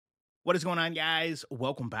What is going on, guys?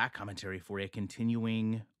 Welcome back. Commentary for you.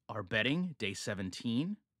 Continuing our betting, day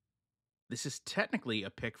 17. This is technically a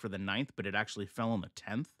pick for the ninth, but it actually fell on the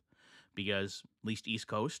 10th because, at least East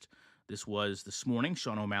Coast, this was this morning.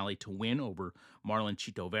 Sean O'Malley to win over Marlon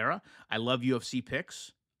Chito Vera. I love UFC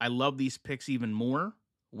picks. I love these picks even more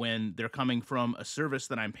when they're coming from a service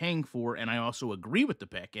that I'm paying for, and I also agree with the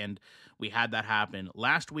pick. And we had that happen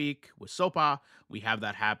last week with Sopa. We have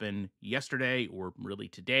that happen yesterday, or really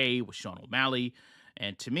today, with Sean O'Malley.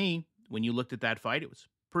 And to me, when you looked at that fight, it was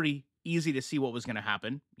pretty easy to see what was going to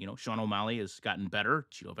happen. You know, Sean O'Malley has gotten better.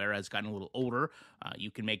 Chito Vera has gotten a little older.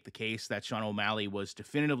 You can make the case that Sean O'Malley was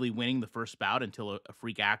definitively winning the first bout until a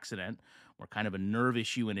freak accident or kind of a nerve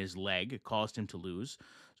issue in his leg caused him to lose.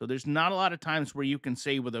 So there's not a lot of times where you can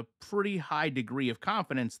say with a pretty high degree of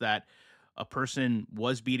confidence that a person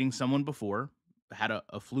was beating someone before, had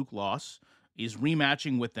a fluke loss, is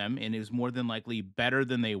rematching with them, and is more than likely better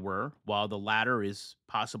than they were, while the latter is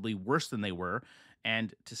possibly worse than they were.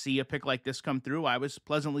 And to see a pick like this come through, I was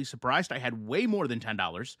pleasantly surprised. I had way more than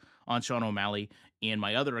 $10 on Sean O'Malley in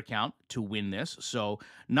my other account to win this. So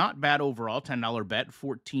not bad overall. $10 bet,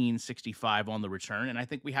 14.65 on the return. And I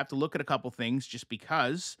think we have to look at a couple things just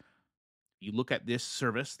because you look at this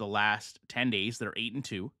service the last 10 days, they're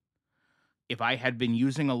 8-2. If I had been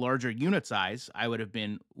using a larger unit size, I would have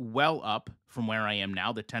been well up from where I am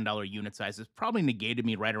now. The $10 unit size has probably negated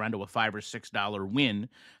me right around to a $5 or $6 win.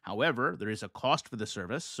 However, there is a cost for the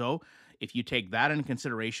service. So if you take that into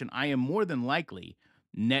consideration, I am more than likely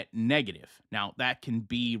net negative. Now, that can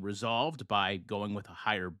be resolved by going with a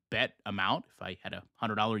higher bet amount. If I had a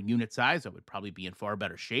 $100 unit size, I would probably be in far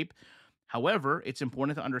better shape. However, it's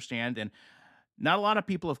important to understand, and not a lot of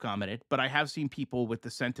people have commented, but I have seen people with the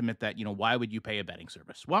sentiment that, why would you pay a betting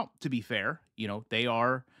service? Well, to be fair, they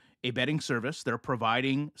are a betting service. They're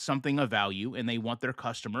providing something of value and they want their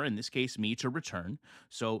customer, in this case, me, to return.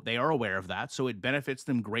 So they are aware of that. So it benefits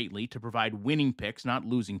them greatly to provide winning picks, not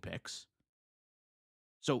losing picks.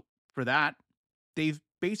 So for that, they've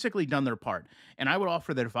basically done their part. And I would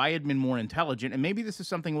offer that if I had been more intelligent, and maybe this is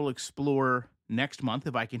something we'll explore next month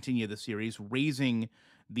if I continue the series, raising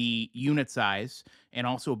the unit size and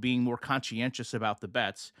also being more conscientious about the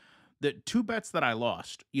bets. The two bets that I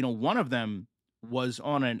lost, one of them was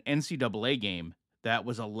on an NCAA game that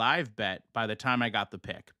was a live bet by the time I got the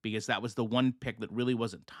pick, because that was the one pick that really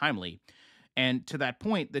wasn't timely. And to that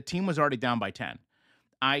point, the team was already down by 10.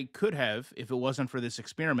 I could have, if it wasn't for this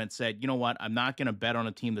experiment, said, you know what, I'm not going to bet on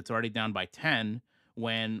a team that's already down by 10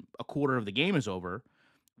 when a quarter of the game is over.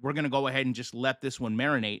 We're going to go ahead and just let this one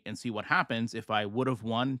marinate and see what happens. If I would have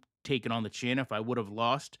won, take it on the chin. If I would have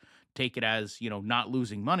lost, take it as, not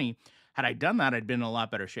losing money. Had I done that, I'd been in a lot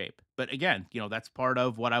better shape. But again, that's part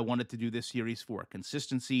of what I wanted to do this series for: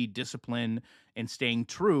 consistency, discipline, and staying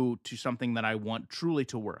true to something that I want truly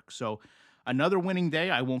to work. So another winning day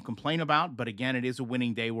I won't complain about, but again, it is a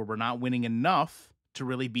winning day where we're not winning enough to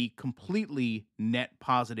really be completely net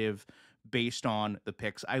positive based on the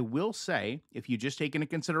picks. I will say, if you just take into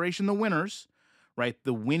consideration the winners, right,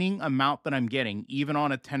 the winning amount that I'm getting, even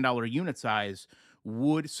on a $10 unit size,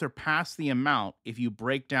 would surpass the amount if you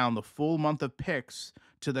break down the full month of picks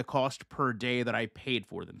to the cost per day that I paid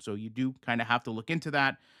for them. So you do kind of have to look into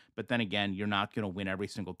that. But then again, you're not going to win every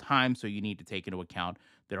single time. So you need to take into account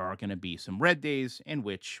there are going to be some red days, in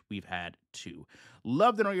which we've had two.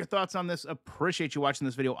 Love to know your thoughts on this. Appreciate you watching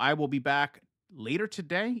this video. I will be back later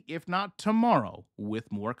today, if not tomorrow, with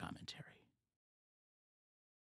more commentary.